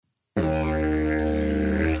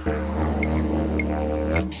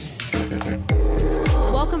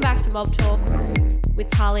to Mob Talk with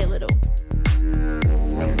Talia Little.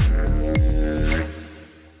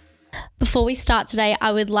 Before we start today,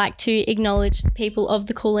 I would like to acknowledge the people of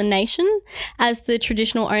the Kulin Nation as the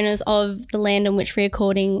traditional owners of the land on which we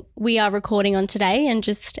are recording on today, and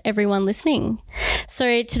just everyone listening.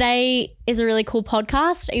 So today is a really cool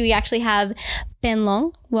podcast. We actually have Ben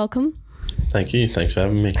Long. Welcome. Thank you. Thanks for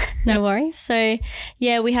having me. No worries. So,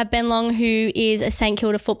 yeah, we have Ben Long, who is a St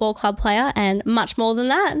Kilda Football Club player and much more than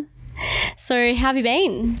that. So, how have you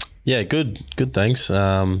been? Yeah, good. Good, thanks.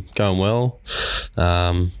 Going well.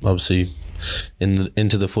 Obviously,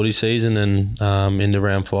 into the footy season and into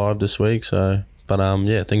round 5 this week. So, but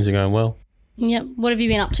yeah, things are going well. Yep. What have you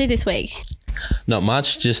been up to this week? Not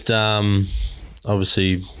much. Just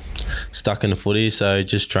obviously stuck in the footy, so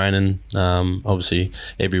just training obviously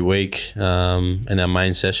every week in our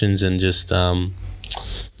main sessions, and just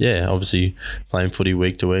obviously playing footy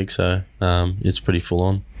week to week, so it's pretty full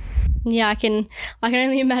on. Yeah, I can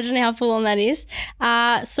only imagine how full on that is.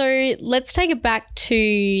 So let's take it back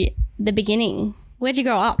to the beginning. Where'd you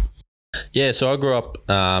grow up? Yeah, so I grew up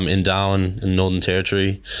in Darwin in Northern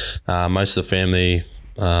Territory. Most of the family,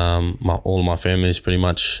 all of my family is pretty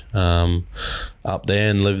much up there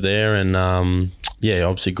and live there, and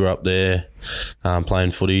obviously grew up there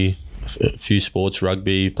playing footy, a few sports,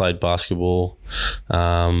 rugby, played basketball,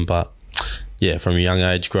 but yeah, from a young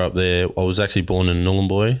age grew up there. I was actually born in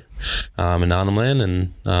Nhulunbuy in Arnhem Land,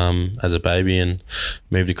 and as a baby, and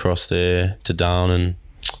moved across there to Darwin,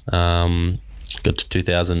 and got to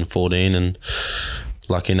 2014 and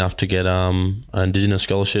lucky enough to get an Indigenous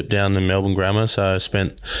scholarship down in Melbourne Grammar. So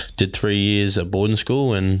I did 3 years at boarding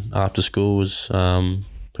school, and after school was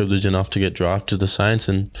privileged enough to get drafted to the Saints,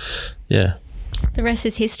 and yeah. The rest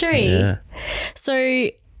is history. Yeah.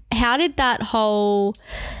 So how did that whole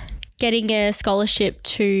getting a scholarship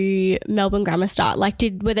to Melbourne Grammar start? Like,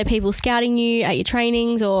 were there people scouting you at your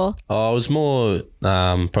trainings, or? I was more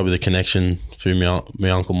probably the connection through my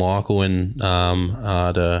uncle Michael, and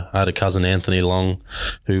I had a cousin Anthony Long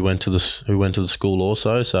who went to the school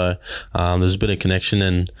also. So there's a bit of connection,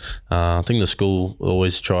 and I think the school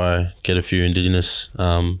always try get a few Indigenous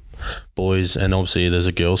boys, and obviously there's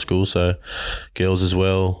a girls' school, so girls as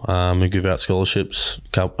well, who give out scholarships,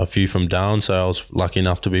 a few from Darwin, so I was lucky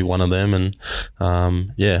enough to be one of them, and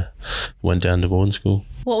went down to boarding school.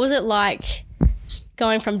 What was it like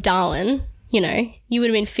going from Darwin? You know, you would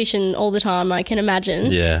have been fishing all the time, I can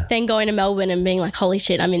imagine. Yeah. Then going to Melbourne and being like, holy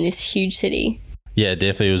shit, I'm in this huge city. Yeah,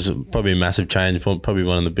 definitely. It was probably a massive change, probably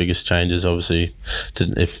one of the biggest changes, obviously,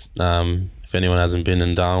 if anyone hasn't been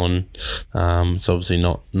in Darwin, it's obviously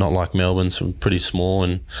not like Melbourne. It's pretty small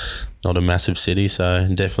and not a massive city, so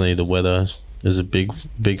definitely the weather is a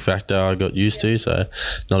big factor I got used to, so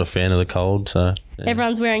not a fan of the cold. So yeah.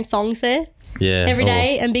 Everyone's wearing thongs there? Yeah. Every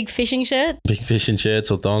day, and big fishing shirts? Big fishing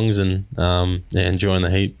shirts or thongs, and enjoying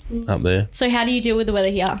the heat up there. So how do you deal with the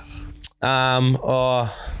weather here?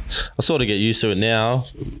 I sort of get used to it now.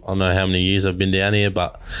 I don't know how many years I've been down here,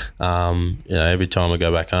 but every time I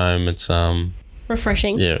go back home, it's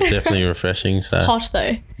refreshing. Yeah, definitely refreshing. So hot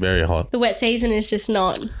though. Very hot. The wet season is just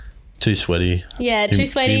not. Too sweaty. Yeah, too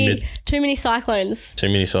sweaty. Humid. Too many cyclones.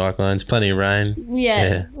 Plenty of rain.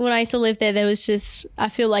 Yeah. When I used to live there was just, I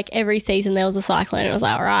feel like every season there was a cyclone, and I was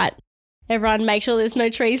like, all right, everyone, make sure there's no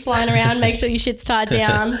trees flying around. Make sure your shit's tied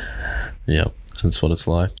down. Yep, that's what it's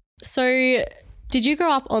like. So, did you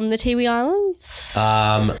grow up on the Tiwi Islands?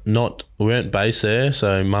 We weren't based there.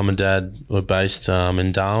 So mum and dad were based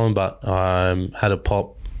in Darwin, but I had a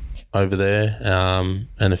pop over there,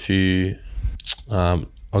 and a few.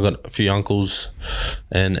 I got a few uncles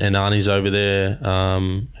and aunties over there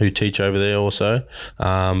who teach over there also,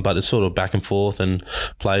 but it's sort of back and forth, and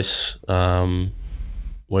place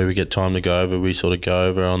where we get time to go over, we sort of go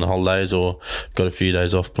over on the holidays, or got a few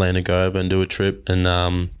days off, plan to go over and do a trip, and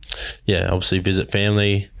obviously visit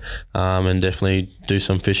family, and definitely do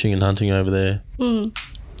some fishing and hunting over there.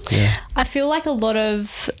 Yeah. I feel like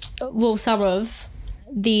some of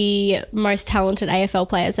the most talented AFL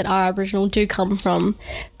players that are Aboriginal do come from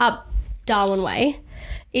up Darwin way.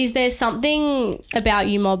 Is there something about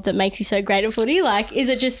you, Mob, that makes you so great at footy? Like, is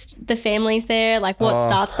it just the families there? Like, what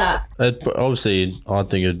starts that? Obviously, I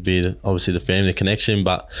think it'd be the family connection,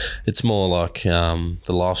 but it's more like the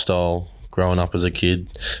lifestyle growing up as a kid,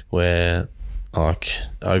 where like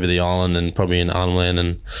over the island and probably in Arnhem Land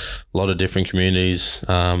and a lot of different communities,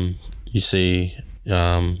 you see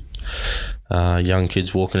young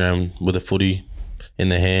kids walking around with a footy in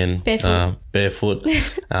their hand, barefoot,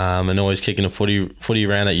 and always kicking a footy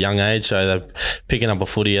around at a young age. So they're picking up a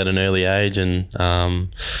footy at an early age, and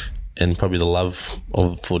and probably the love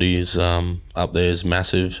of footy is up there is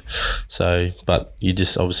massive. So, but you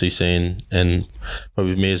just obviously seeing, and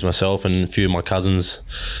probably me as myself and a few of my cousins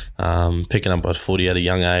picking up a footy at a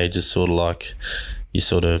young age is sort of like you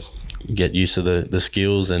sort of get used to the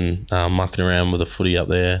skills and mucking around with a footy up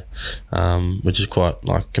there, which is quite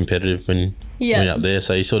like competitive when you're up there.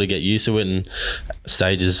 So you sort of get used to it, and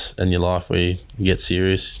stages in your life where you get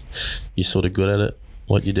serious, you're sort of good at it,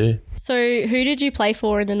 what you do. So who did you play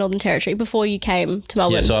for in the Northern Territory before you came to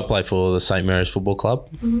Melbourne? Yeah, so I played for the St Mary's Football Club,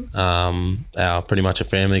 our pretty much a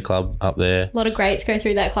family club up there. A lot of greats go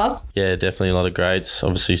through that club. Yeah, definitely a lot of greats.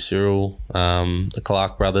 Obviously Cyril, the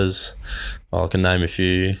Clark brothers. I can name a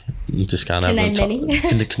few. Just can't Can have name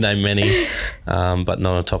many. can name many, but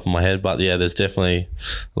not on the top of my head. But yeah, there's definitely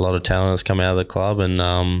a lot of talent that's come out of the club,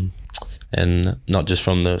 and not just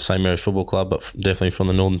from the St Mary's Football Club, but definitely from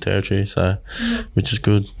the Northern Territory. So, which is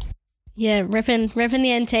good. Yeah, repping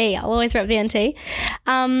the NT. I'll always rep the NT.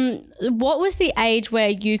 What was the age where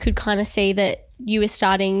you could kind of see that you were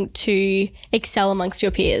starting to excel amongst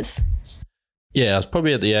your peers? Yeah, I was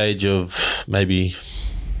probably at the age of maybe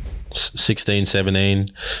 16, 17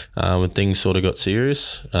 when things sort of got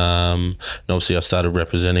serious. And obviously I started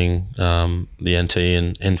representing the NT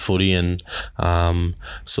in footy, and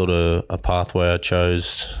sort of a pathway I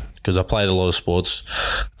chose because I played a lot of sports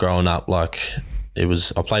growing up. Like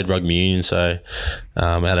I played rugby union, so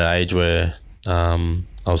at an age where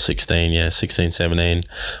I was 16, 17,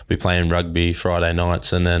 we playing rugby Friday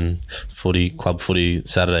nights and then club footy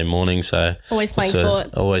Saturday morning. So always playing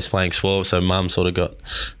sport. Always playing sport. So mum sort of got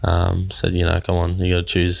said, come on, you got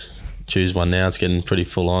to choose one now. It's getting pretty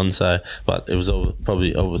full on. So, but it was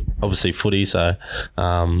probably obviously footy. So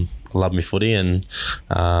I love me footy and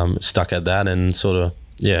stuck at that and sort of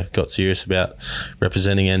got serious about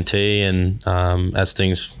representing NT, and as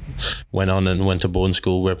things went on and went to boarding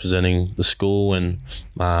school representing the school, and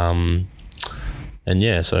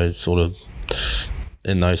so sort of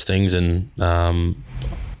in those things, and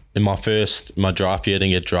in my draft year I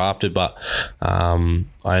didn't get drafted, but I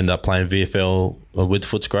ended up playing VFL with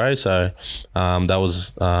Footscray, so that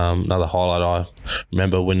was another highlight. I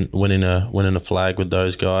remember winning a flag with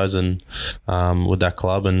those guys and with that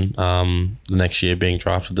club, and the next year being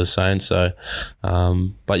drafted to the Saints. So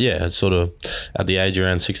but yeah, it's sort of at the age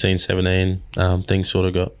around 16, 17 things sort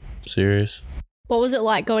of got serious. What was it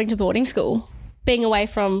like going to boarding school? Being away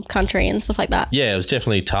from country and stuff like that? Yeah, it was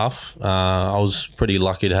definitely tough. I was pretty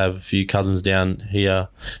lucky to have a few cousins down here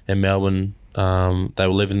in Melbourne. They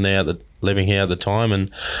were living here at the time, and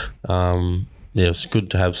it was good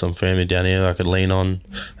to have some family down here I could lean on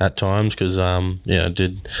at times because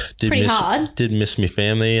did miss my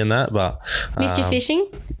family and that, but missed you fishing?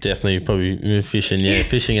 Definitely, probably fishing,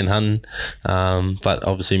 fishing and hunting. But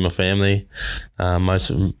obviously my family,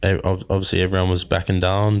 obviously everyone was back in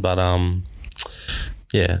Darwin, but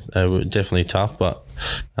they were definitely tough, but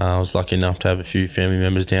I was lucky enough to have a few family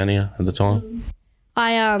members down here at the time.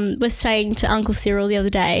 I was saying to Uncle Cyril the other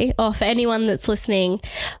day, for anyone that's listening,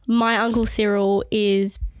 my Uncle Cyril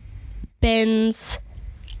is Ben's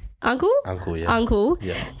uncle? Uncle, yeah. Uncle.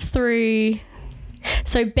 Yeah.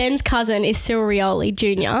 So Ben's cousin is Cyril Rioli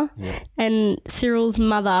Jr. Yeah. And Cyril's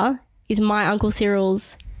mother is my Uncle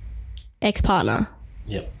Cyril's ex-partner.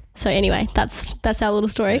 Yep. So anyway, that's our little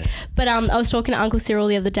story. Yeah. But I was talking to Uncle Cyril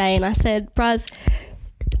the other day and I said, Braz,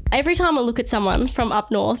 every time I look at someone from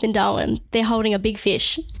up north in Darwin, they're holding a big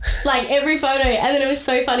fish. Like every photo. And then it was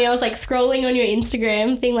so funny. I was like scrolling on your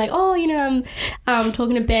Instagram being like, I'm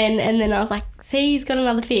talking to Ben. And then I was like, see, he's got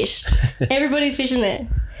another fish. Everybody's fishing there.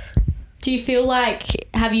 Do you feel like,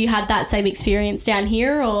 have you had that same experience down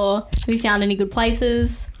here, or have you found any good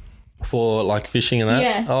places? For like fishing and that?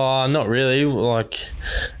 Yeah. Oh, not really. Like,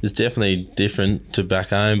 it's definitely different to back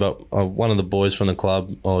home. But one of the boys from the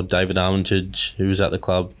club, David Armitage, who was at the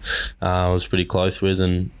club, I was pretty close with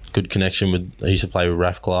and good connection with. I used to play with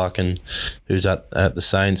Raph Clark, and who's at the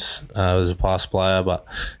Saints. Was a past player, but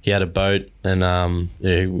he had a boat, and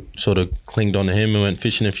sort of clinged on to him and went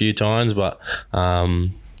fishing a few times. But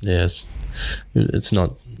it's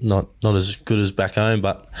not as good as back home,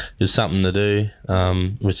 but it's something to do.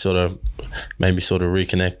 Which sort of made me sort of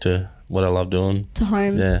reconnect to what I love doing. To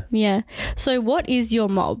home. Yeah. Yeah. So what is your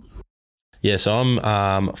mob? Yeah, so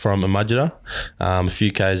I'm from Imudgera, a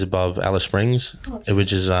few k's above Alice Springs,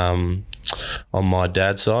 which is on my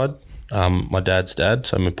dad's side. My dad's dad,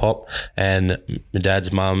 so my pop, and my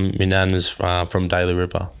dad's mum, my nan is from Daly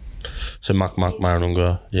River. So Muck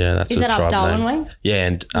Marununga, that's is a that tribe up Darwin name. way? Yeah,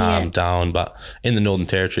 and Darwin, but in the Northern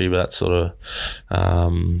Territory, but that's sort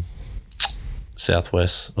of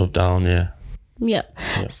southwest of Darwin, yeah.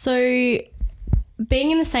 Yep. So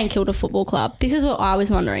being in the St Kilda Football Club, this is what I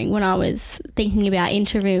was wondering when I was thinking about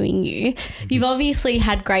interviewing you. You've obviously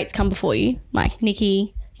had greats come before you, like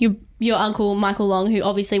Nicky, your uncle Michael Long, who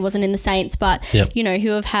obviously wasn't in the Saints, but you know, who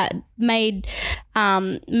have made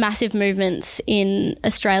massive movements in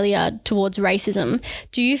Australia towards racism.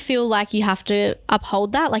 Do you feel like you have to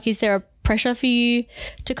uphold that? Like, is there a pressure for you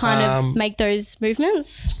to kind of make those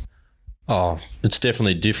movements? Oh, it's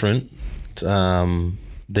definitely different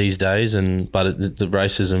these days, but the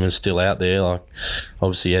racism is still out there. Like,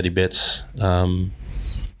 obviously Eddie Betts, and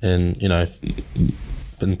you know,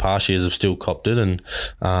 in past years have still copped it, and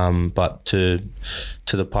but to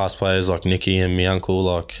the past players like Nicky and my uncle,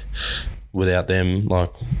 like, without them,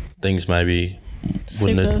 like, things maybe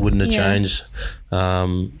wouldn't have changed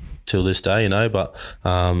till this day, you know. But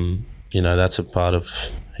you know, that's a part of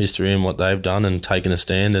history and what they've done and taken a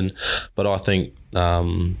stand. But I think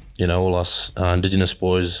you know, all us Indigenous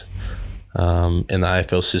boys in the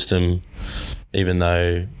AFL system, even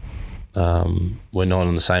though we're not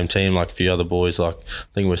on the same team like a few other boys, like,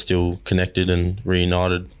 I think we're still connected and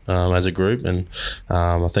reunited as a group. And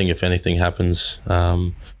I think if anything happens,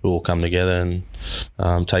 we'll all come together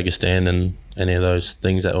and take a stand in any of those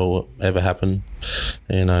things that will ever happen,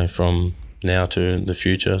 you know, from now to the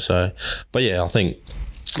future. So, but yeah, I think,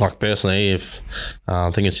 like, personally,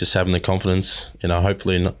 I think it's just having the confidence, you know.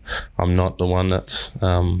 Hopefully I'm not the one that's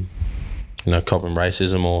you know, copping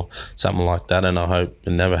racism or something like that, and I hope it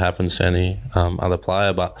never happens to any other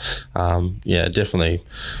player. But yeah, definitely,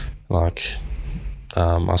 like,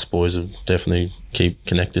 us boys will definitely keep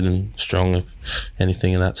connected and strong if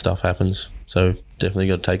anything of that stuff happens. So definitely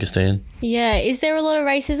got to take a stand. Yeah, is there a lot of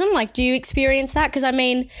racism? Like, do you experience that? Because I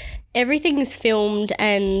mean, everything's filmed,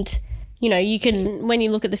 and you know, you can, when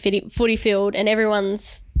you look at the footy field and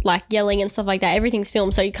everyone's like yelling and stuff like that, everything's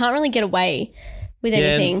filmed, so you can't really get away with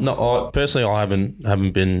anything. No, personally, I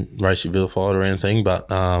haven't been racially vilified or anything, but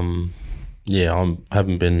yeah, I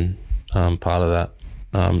haven't been part of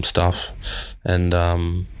that stuff, and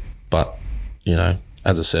but you know,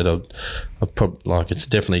 as I said, like, it's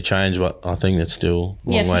definitely changed, but I think it's still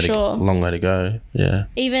a long way to go. Yeah.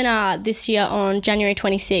 Even this year on January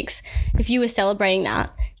 26th, if you were celebrating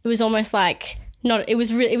that, it was almost like it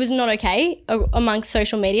was not okay amongst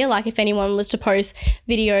social media. Like, if anyone was to post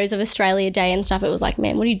videos of Australia Day and stuff, it was like,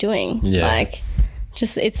 man, what are you doing? Yeah. Like,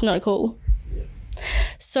 just, it's not cool.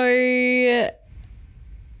 So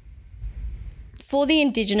for the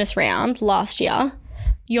Indigenous round last year,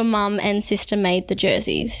 your mum and sister made the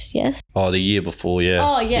jerseys, yes? Oh, the year before, yeah.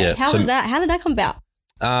 Oh, yeah. How was that? How did that come about?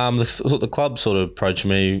 The club sort of approached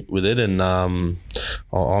me with it, and I'm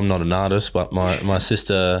not an artist, but my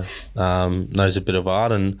sister knows a bit of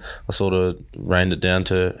art, and I sort of reined it down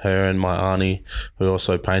to her and my auntie, who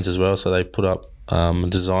also paints as well. So they put up a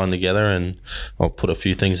design together, and I'll put a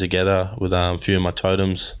few things together with a few of my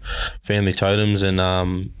totems, family totems, and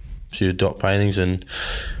a few dot paintings, and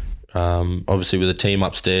obviously with the team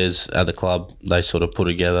upstairs at the club, they sort of put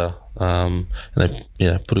together and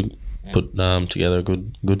they put together a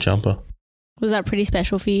good jumper. Was that pretty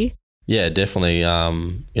special for you? Yeah, definitely.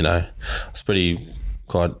 You know, I was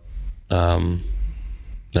quite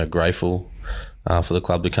grateful for the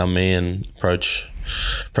club to come me and approach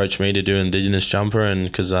me to do an Indigenous jumper, and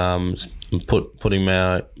because putting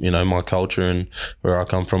my culture and where I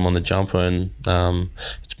come from on the jumper, and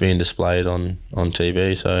it's being displayed on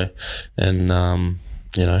TV, so, and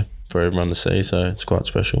you know, for everyone to see, so it's quite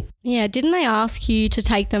special. Yeah, didn't they ask you to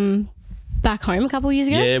take them back home a couple of years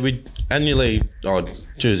ago? Yeah, we annually,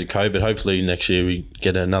 due to COVID, hopefully next year we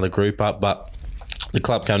get another group up, but the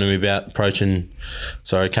club came to me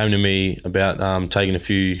about taking a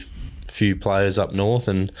few players up north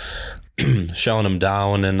and showing them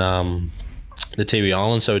Darwin and the Tiwi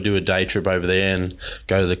Islands. So we do a day trip over there and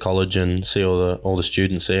go to the college and see all the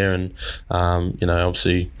students there, and you know,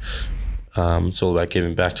 obviously it's all about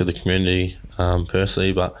giving back to the community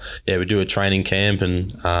personally. But yeah, we do a training camp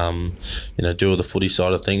and you know, do all the footy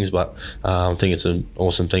side of things. But I think it's an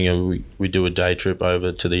awesome thing. We do a day trip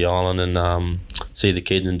over to the island and see the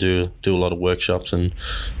kids and do a lot of workshops and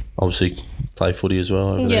obviously play footy as well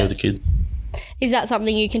over there with the kids. Is that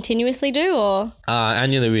something you continuously do, or?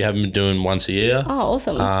 Annually, we have been doing once a year. Oh,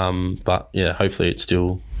 awesome. But yeah, hopefully it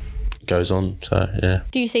still goes on. So yeah.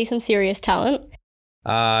 Do you see some serious talent?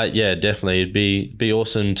 Yeah, definitely. It'd be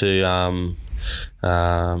awesome to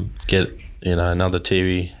get, you know, another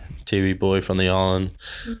Tiwi boy from the island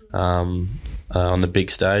on the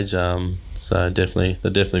big stage. So they'll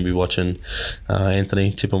definitely be watching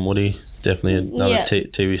Anthony Tipungwuti. It's definitely another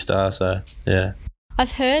Tiwi star. So yeah.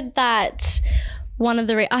 I've heard that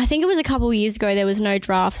I think it was a couple of years ago, there was no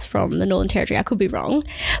drafts from the Northern Territory. I could be wrong,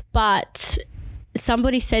 but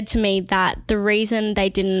somebody said to me that the reason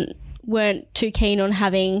they weren't too keen on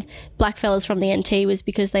having black fellas from the NT was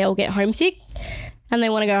because they all get homesick and they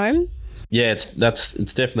want to go home. Yeah, it's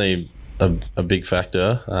definitely a big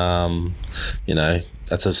factor. You know,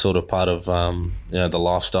 that's a sort of part of you know, the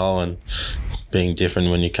lifestyle and being different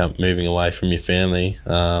when you come moving away from your family.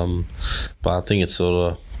 But I think it's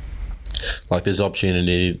sort of like there's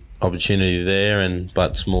opportunity there,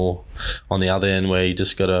 but it's more on the other end where you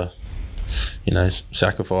just gotta, you know,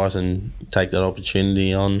 sacrifice and take that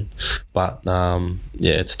opportunity on. But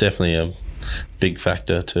yeah, it's definitely a big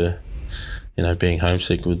factor to, you know, being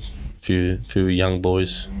homesick with few young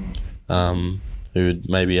boys who would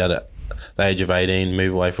maybe at the age of 18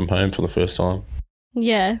 move away from home for the first time.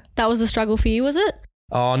 Yeah, that was a struggle for you, was it?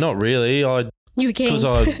 Oh, not really. You were keen. Because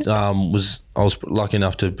I was lucky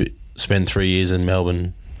enough to spend 3 years in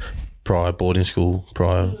Melbourne boarding school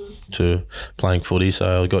prior to playing footy,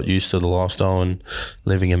 so I got used to the lifestyle and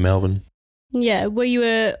living in Melbourne. Yeah, were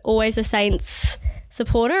you always a Saints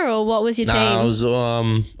supporter, or what was your team? I was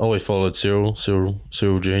always followed Cyril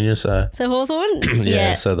Jr. So Hawthorn.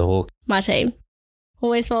 yeah, so the Hawk. My team.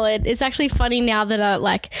 Always followed. It's actually funny now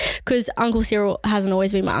that because Uncle Cyril hasn't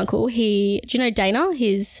always been my uncle. Do you know Dana?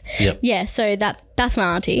 Yep. Yeah, so that's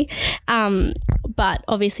my auntie. But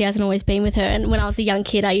obviously hasn't always been with her. And when I was a young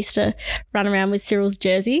kid, I used to run around with Cyril's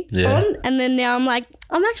jersey on. And then now I'm like,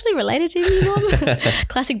 I'm actually related to him, Mom.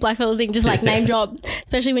 Classic black fella thing, just like name drop.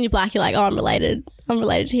 Especially when you're black, you're like, oh, I'm related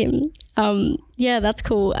to him. Yeah, that's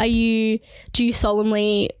cool. Do you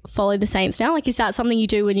solemnly follow the Saints now? Like, is that something you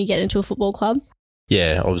do when you get into a football club?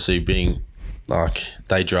 Yeah, obviously being like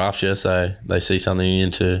they draft you, so they see something in you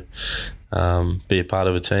to be a part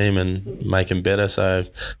of a team and make them better. So,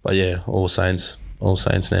 but yeah, all Saints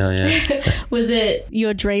now. Yeah. Was it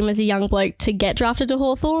your dream as a young bloke to get drafted to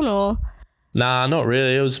Hawthorn, or? Nah, not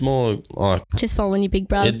really. It was more like just following your big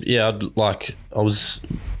brother. When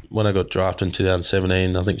I got drafted in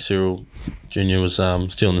 2017. I think Cyril Jr. was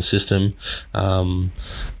still in the system,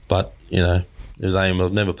 but you know. It was aim.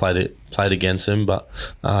 I've never played against him, but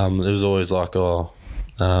it was always like,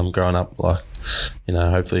 growing up, like, you know,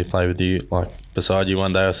 hopefully play with you, like beside you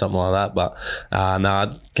one day or something like that. But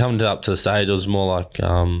coming up to the stage, it was more like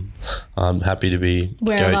I'm happy to be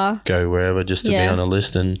go wherever, just to be on a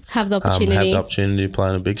list and have the opportunity to play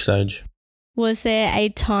on a big stage. Was there a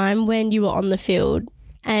time when you were on the field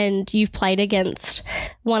and you've played against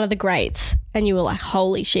one of the greats and you were like,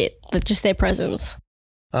 holy shit, just their presence?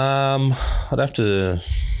 I'd have to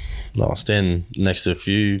stand next to a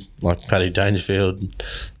few, like Paddy Dangerfield,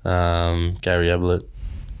 Gary Ablett,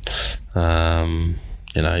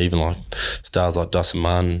 you know, even like stars like Dustin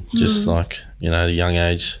Martin, just like, you know, at a young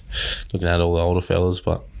age, looking at all the older fellas.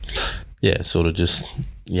 But yeah, sort of just,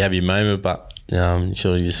 you have your moment, but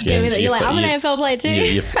sort of just you're like, I'm an AFL player too.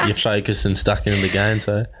 You're focused and stuck into the game,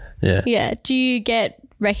 so yeah. Yeah. Do you get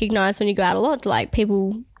recognised when you go out a lot? Do like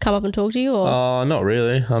people come up and talk to you, or? Oh, not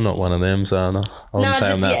really. I'm not one of them, so I wouldn't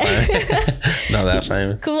say I'm that famous. Not that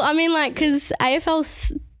famous. Cool. I mean, like, because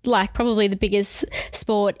AFL's like probably the biggest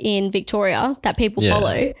sport in Victoria that people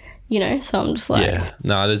follow, you know, so I'm just like. Yeah.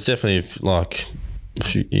 No, there's definitely like,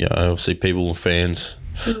 you know, obviously people, fans,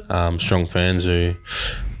 strong fans who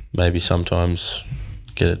maybe sometimes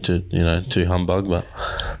get it to, you know, too humbug, but,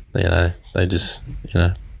 you know, they just, you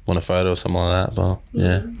know, want a photo or something like that. But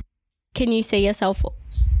yeah. Can you see yourself,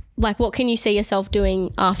 like, what can you see yourself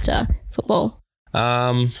doing after football?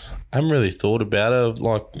 I haven't really thought about it.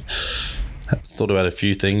 Like, thought about a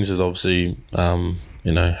few things. Is obviously,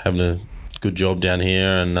 you know, having a good job down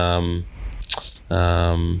here and,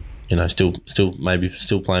 you know, still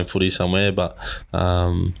playing footy somewhere, but,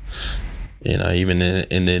 you know, even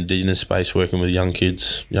in the Indigenous space, working with young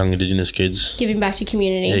Indigenous kids. Giving back to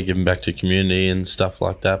community. Yeah, giving back to community and stuff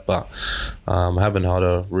like that. But I haven't had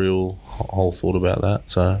a real whole thought about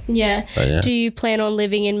that. So yeah. Do you plan on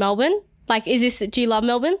living in Melbourne? Like, do you love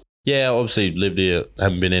Melbourne? Yeah, obviously lived here,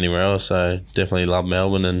 haven't been anywhere else. So definitely love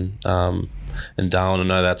Melbourne and Darwin. I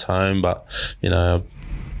know that's home, but, you know,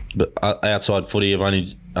 but outside footy,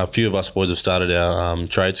 a few of us boys have started our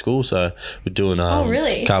trade school, so we're doing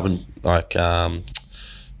really?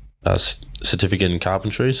 A certificate in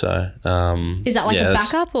carpentry. So is that like a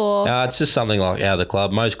backup, or it's just something like out of the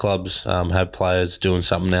club. Most clubs have players doing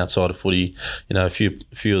something outside of footy. You know, a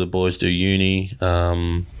few of the boys do uni.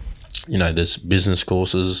 You know, there's business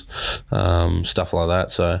courses, stuff like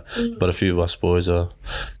that. So, but a few of us boys are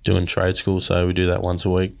doing trade school, so we do that once a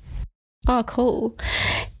week. Oh, cool.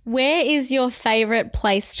 Where is your favourite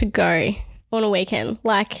place to go on a weekend?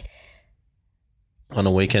 Like, on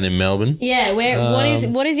a weekend in Melbourne. Yeah,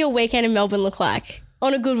 what is your weekend in Melbourne look like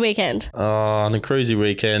on a good weekend? On a cruisy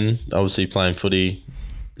weekend, obviously playing footy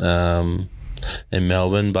in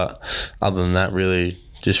Melbourne, but other than that, really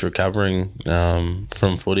just recovering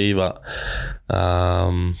from footy. But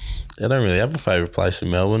I don't really have a favourite place in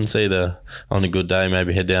Melbourne. It's either on a good day,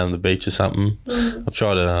 maybe head down to the beach or something. I've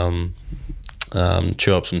tried to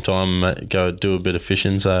chew up some time and go do a bit of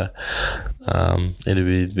fishing, so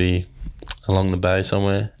it'd be along the bay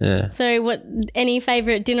somewhere. Yeah. So any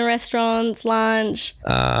favourite dinner restaurants, lunch?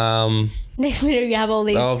 Next minute you have all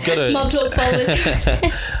these mob talk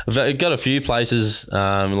folders. I've got a few places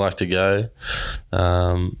I like to go.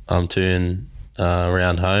 I'm touring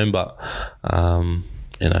around home, but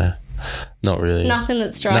not really. Nothing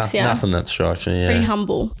that strikes you. Nothing that strikes me. Yeah. Pretty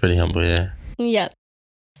humble. Yeah. Yeah.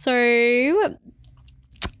 So,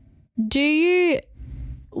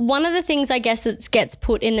 one of the things I guess that gets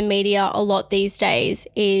put in the media a lot these days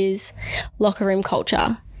is locker room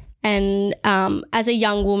culture. And as a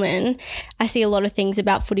young woman, I see a lot of things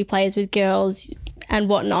about footy players with girls and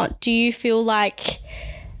whatnot. Do you feel like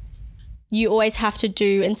you always have to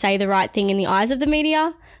do and say the right thing in the eyes of the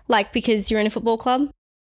media, like because you're in a football club?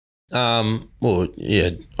 Well,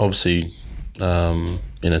 yeah, obviously,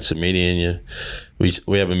 it's a media, and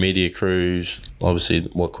we have a media crew. Obviously,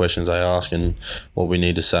 what questions they ask and what we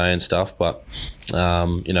need to say and stuff. But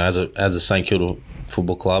as a St Kilda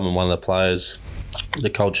football club and one of the players, the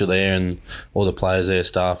culture there and all the players there,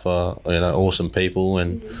 staff are awesome people,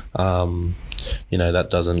 and that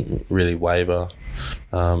doesn't really waver,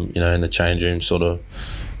 in the change room sort of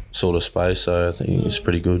space. So I think it's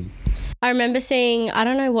pretty good. I remember seeing, I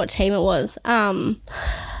don't know what team it was,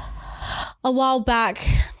 a while back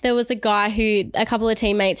there was a couple of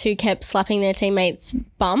teammates who kept slapping their teammates'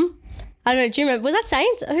 bum. I don't know, do you remember? Was that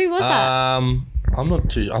Saints? Who was that? I'm not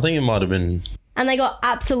too sure. I think it might have been... And they got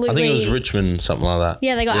absolutely... I think it was Richmond, something like that.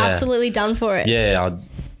 Yeah, they got absolutely done for it. Yeah,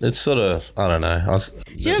 it's sort of, I don't know. Do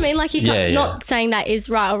you know what I mean? Like, you can't, not saying that is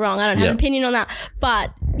right or wrong. I don't have an opinion on that.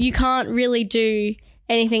 But you can't really do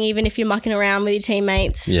anything even if you're mucking around with your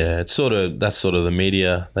teammates. Yeah, that's sort of the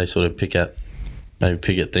media. They sort of pick at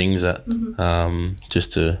things that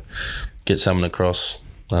just to get something across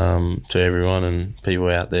to everyone and people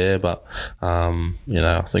out there. But, I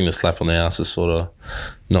think the slap on the ass is sort of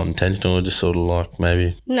not intentional, just sort of like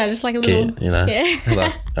maybe... No, just like a little...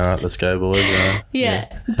 like, all right, let's go, boys. Yeah,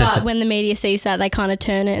 but when the media sees that, they kind of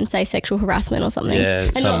turn it and say sexual harassment or something. Yeah,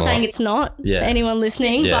 and not saying it's not for anyone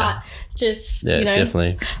listening, but just,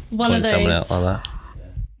 definitely one of those... someone out like that.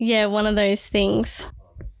 Yeah, one of those things.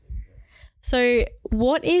 So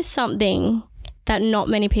what is something that not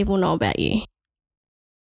many people know about you?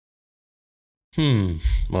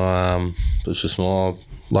 It's just more...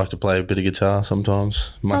 like to play a bit of guitar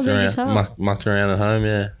sometimes. Mucking around at home,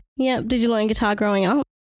 yeah. Yeah. Did you learn guitar growing up?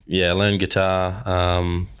 Yeah, I learned guitar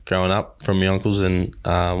growing up from my uncles, and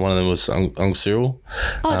one of them was Uncle Cyril.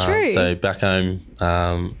 Oh, true. So back home,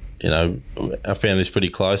 our family's pretty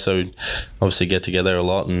close, so we'd obviously get together a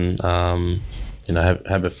lot and,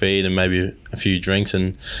 have a feed and maybe a few drinks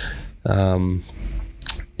and, get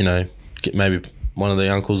maybe one of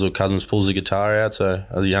the uncles or cousins pulls the guitar out. So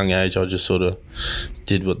at a young age, I just sort of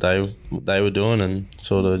did what they were doing and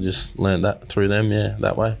sort of just learned that through them,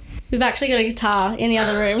 that way. We've actually got a guitar in the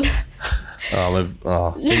other room.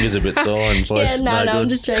 Fingers a bit sore and voice. No, I'm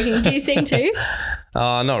just joking. Do you sing too?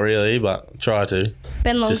 Not really, but try to.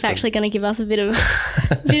 Ben Long's actually going to give us a bit of a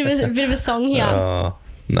song here.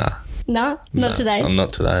 Nah. Nah, not today.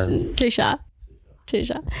 Not today. Too shy.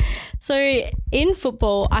 So in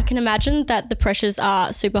football, I can imagine that the pressures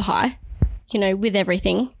are super high, with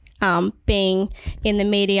everything. Being in the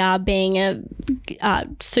media, being a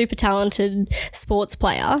super talented sports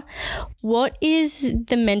player. What is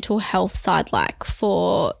the mental health side like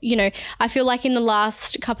for, I feel like in the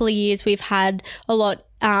last couple of years we've had a lot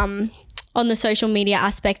on the social media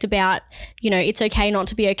aspect about, it's okay not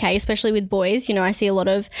to be okay, especially with boys. I see a lot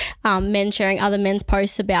of men sharing other men's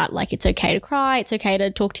posts about like it's okay to cry, it's okay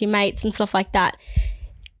to talk to your mates and stuff like that.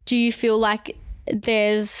 Do you feel like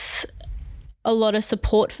there's a lot of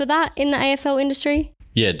support for that in the AFL industry?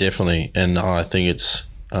 Yeah, definitely. And I think it's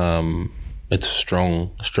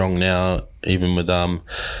strong now, even with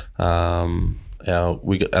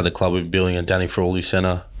we got at the club we're building a Danny Frawley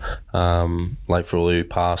Centre, Lake Frawley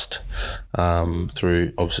passed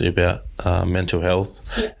through obviously about mental health,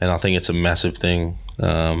 and I think it's a massive thing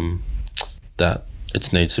that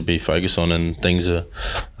it needs to be focused on, and things are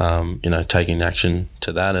taking action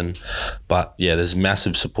to that. But there's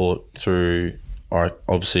massive support through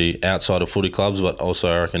obviously outside of footy clubs, but also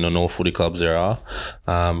I reckon in all footy clubs there are,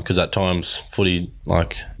 because at times footy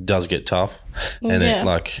does get tough, and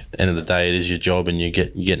end of the day it is your job and you're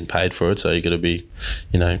getting paid for it, so you got to be,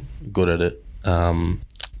 good at it.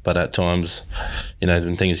 But at times,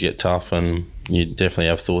 when things get tough, and you definitely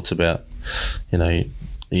have thoughts about,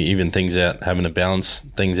 even having to balance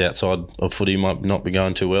things outside of footy might not be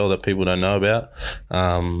going too well that people don't know about.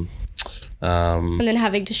 And then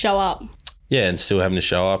having to show up. Yeah, and still having to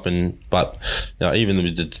show up, but even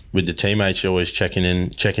with the teammates, you're always checking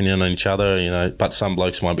in on each other. But some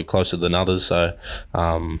blokes might be closer than others, so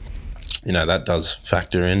that does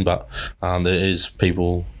factor in. But there is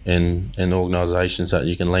people in organisations that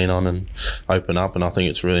you can lean on and open up, and I think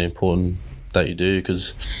it's really important that you do,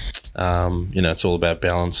 because it's all about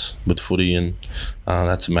balance with footy, and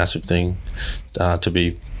that's a massive thing to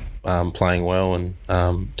be playing well and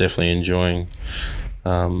definitely enjoying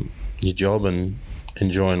your job and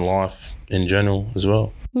enjoying life in general as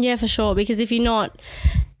well. Yeah, for sure. Because if you're not,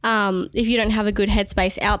 if you don't have a good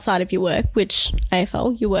headspace outside of your work, which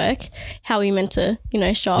AFL, your work, how are you meant to,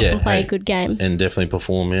 show up and play a good game? And definitely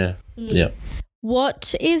perform, yeah. Yeah.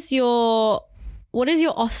 What does your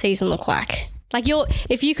off season look like?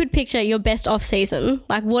 If you could picture your best off season,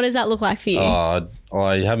 what does that look like for you? I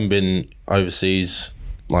haven't been overseas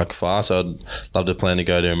far, so I'd love to plan to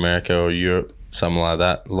go to America or Europe, something like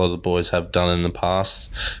that. A lot of the boys have done in the past,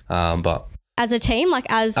 but as a team, in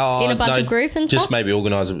a bunch of group and just stuff? Maybe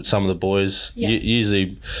organise it with some of the boys. Yeah.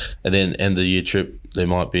 Usually at the end of the year trip, there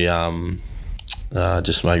might be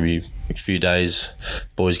just maybe a few days,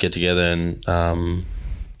 boys get together and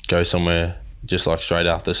go somewhere just straight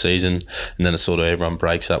after the season, and then it's sort of everyone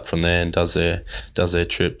breaks up from there and does their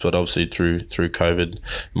trip. But obviously through COVID,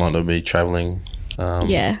 might not be travelling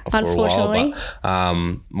unfortunately. For a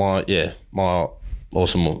while, but my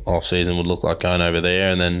awesome off season would look like going over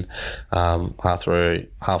there, and then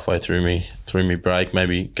halfway through me break,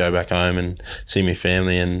 maybe go back home and see my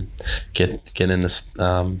family and get into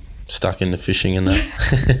stuck into fishing and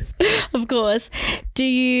that. Of course. Do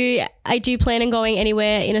you plan on going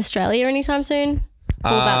anywhere in Australia anytime soon?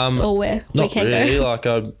 Or that's all where we can really.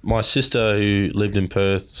 go? My sister who lived in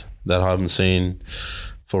Perth that I haven't seen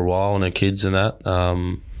for a while, and her kids and that.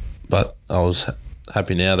 But I was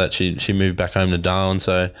happy now that she moved back home to Darwin,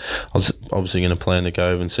 so I was obviously going to plan to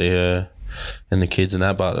go over and see her and the kids and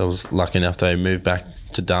that. But I was lucky enough they moved back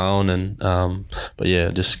to Darwin, and but yeah,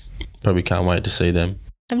 just probably can't wait to see them.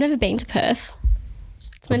 I've never been to Perth.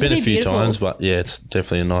 I've been a few times, but yeah, it's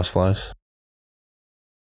definitely a nice place.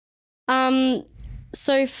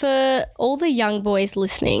 So for all the young boys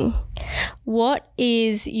listening, what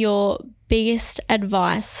is your biggest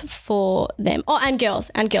advice for them? Oh, and girls.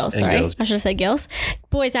 Sorry, I should have said girls.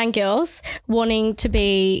 Boys and girls wanting to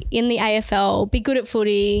be in the AFL, be good at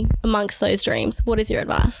footy, amongst those dreams. What is your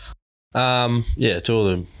advice? To all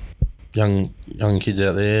the young kids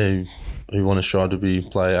out there who want to strive to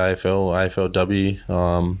play AFL or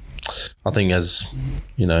AFLW. I think as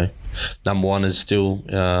number one is still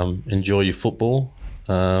enjoy your football,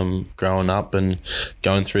 growing up and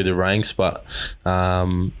going through the ranks. But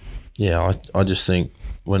I just think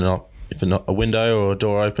if a window or a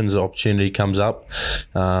door opens, an opportunity comes up,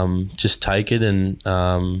 just take it and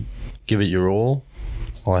give it your all,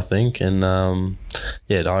 I think. And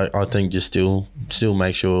I think just still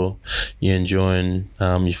make sure you're enjoying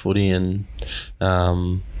your footy, and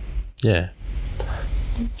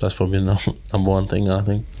that's probably the number one thing, I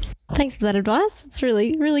think. Thanks for that advice. It's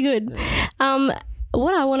really, really good.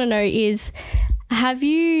 What I want to know is, have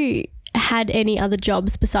you had any other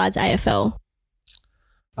jobs besides AFL?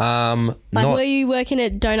 Were you working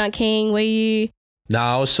at Donut King? Were you? No,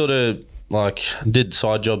 I was sort of did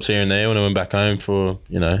side jobs here and there when I went back home for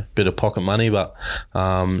a bit of pocket money, but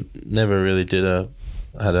never really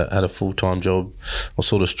had a full-time job. I was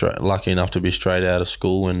sort of lucky enough to be straight out of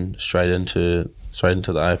school and straight into the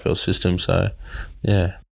AFL system. So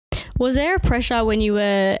yeah. Was there a pressure when you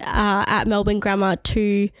were at Melbourne Grammar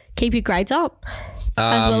to keep your grades up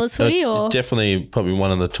as well as footy? Or definitely, probably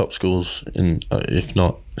one of the top schools in, if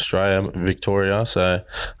not Australia, Victoria. So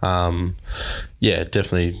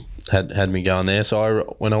definitely had me going there.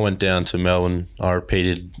 So when I went down to Melbourne, I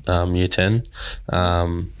repeated year 10.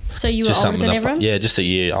 So you were older than everyone? Yeah, just a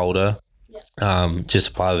year older. Yep. Just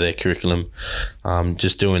a part of their curriculum.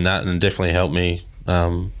 Just doing that, and definitely helped me.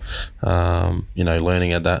 Learning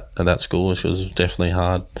at that school, which was definitely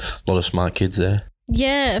hard. A lot of smart kids there.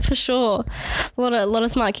 Yeah, for sure. A lot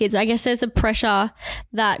of smart kids. I guess there's a pressure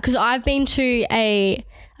that, because I've been to a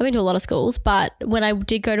lot of schools, but when I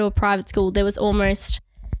did go to a private school, there was almost,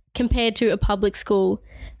 compared to a public school,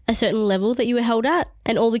 a certain level that you were held at,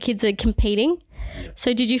 and all the kids are competing.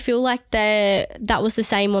 So did you feel like that was the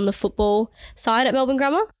same on the football side at Melbourne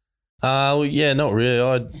Grammar? Well, yeah, not really.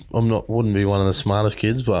 Wouldn't be one of the smartest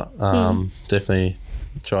kids, but definitely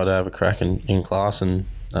try to have a crack in class and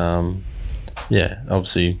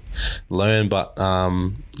obviously learn. But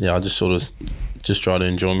I just sort of try to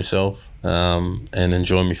enjoy myself and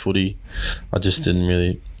enjoy my footy. I just didn't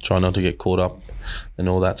really try not to get caught up in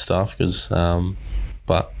all that stuff because,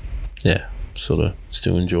 sort of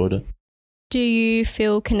still enjoyed it. Do you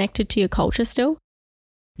feel connected to your culture still?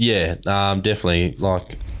 Yeah, definitely.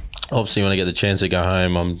 Like, obviously, when I get the chance to go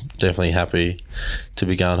home, I'm definitely happy to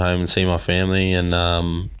be going home and see my family and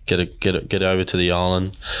get over to the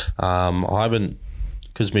island. I haven't,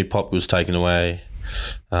 because my pop was taken away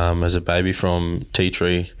as a baby from Tea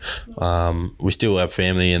Tree. We still have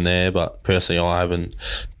family in there, but personally, I haven't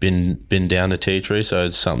been down to Tea Tree, so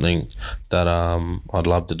it's something that I'd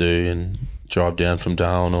love to do and drive down from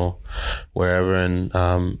Darwin or wherever and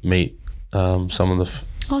meet some of the.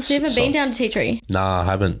 So you haven't been down to Tea Tree? Nah, I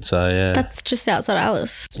haven't. So yeah, that's just outside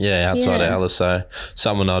Alice. Yeah, outside of Alice. So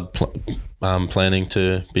something I'm planning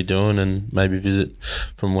to be doing and maybe visit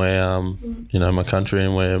from where my country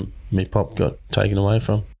and where me pop got taken away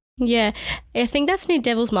from. Yeah, I think that's near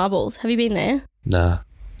Devil's Marbles. Have you been there? Nah.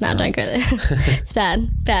 No, don't go there. It's bad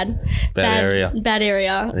area. Bad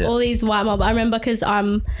area. Yeah. All these white mob. I remember because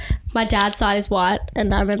my dad's side is white,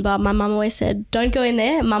 and I remember my mum always said, "Don't go in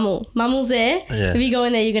there, Mummul's there. Yeah. If you go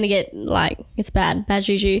in there, you're gonna get it's bad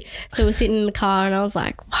juju." So we're sitting in the car, and I was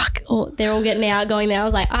like, "Fuck!" Oh, they're all getting out, going there. I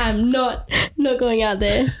was like, "I am not going out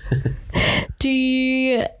there." Do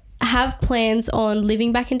you have plans on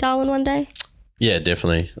living back in Darwin one day? Yeah,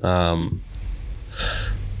 definitely.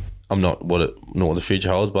 I'm not what the future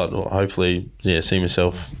holds, but hopefully, see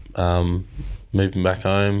myself moving back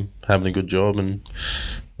home, having a good job, and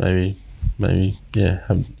maybe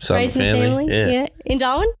starting a family. Yeah, in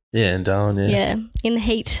Darwin. Yeah, in Darwin. Yeah. Yeah, in the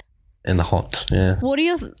heat. In the hot. Yeah. What are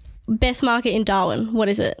your best market in Darwin? What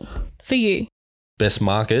is it for you? Best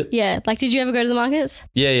market? Yeah, did you ever go to the markets?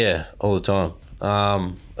 Yeah, all the time.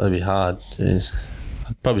 It'd be hard. Jeez.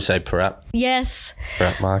 I'd probably say Parap. Yes.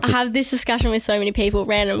 Parap market. I have this discussion with so many people,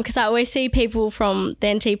 random, because I always see people from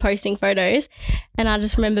the NT posting photos, and I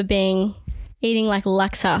just remember eating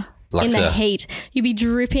laksa in the heat. You'd be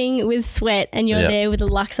dripping with sweat, and you're there with a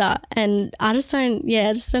laksa, and I just don't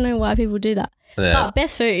know why people do that. Yeah. But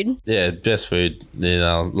best food. Yeah, best food.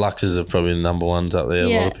 Laksas are probably the number ones up there.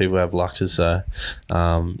 Yeah. A lot of people have laksas, so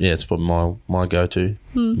it's probably my go-to.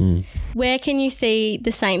 Where can you see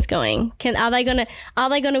the Saints going? Are they gonna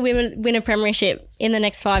win a premiership in the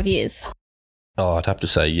next 5 years? Oh, I'd have to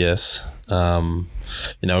say yes.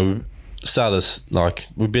 Started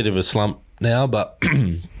we're a bit of a slump now, but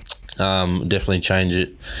definitely change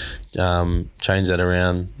that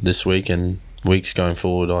around this week and weeks going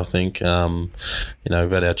forward. I think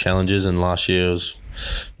we've had our challenges, and last year was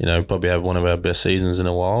probably have one of our best seasons in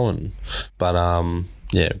a while, but a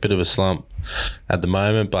bit of a slump at the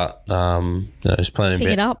moment, but there's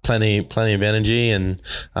plenty of energy and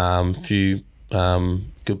a few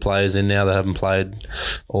good players in now that haven't played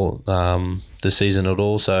all this season at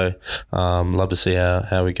all, so love to see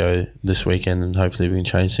how we go this weekend, and hopefully we can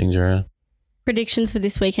change things around. Predictions for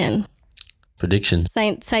this weekend?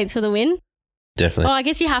 Saints for the win? Definitely. Oh, I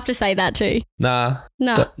guess you have to say that too. Nah,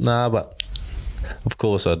 but of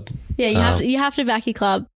course I'd. Yeah, you have to back your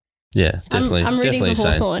club. Yeah, definitely. I'm rooting definitely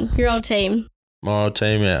for Hawthorn, your old team. My old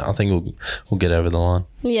team, yeah. I think we'll get over the line.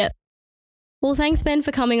 Yeah. Well, thanks, Ben,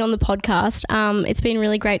 for coming on the podcast. It's been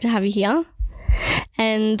really great to have you here,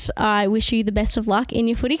 and I wish you the best of luck in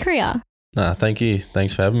your footy career. Thank you.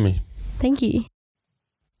 Thanks for having me. Thank you.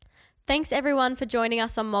 Thanks, everyone, for joining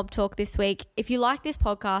us on Mob Talk this week. If you like this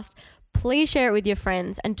podcast, please share it with your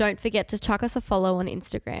friends, and don't forget to chuck us a follow on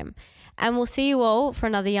Instagram. And we'll see you all for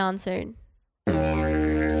another yarn soon.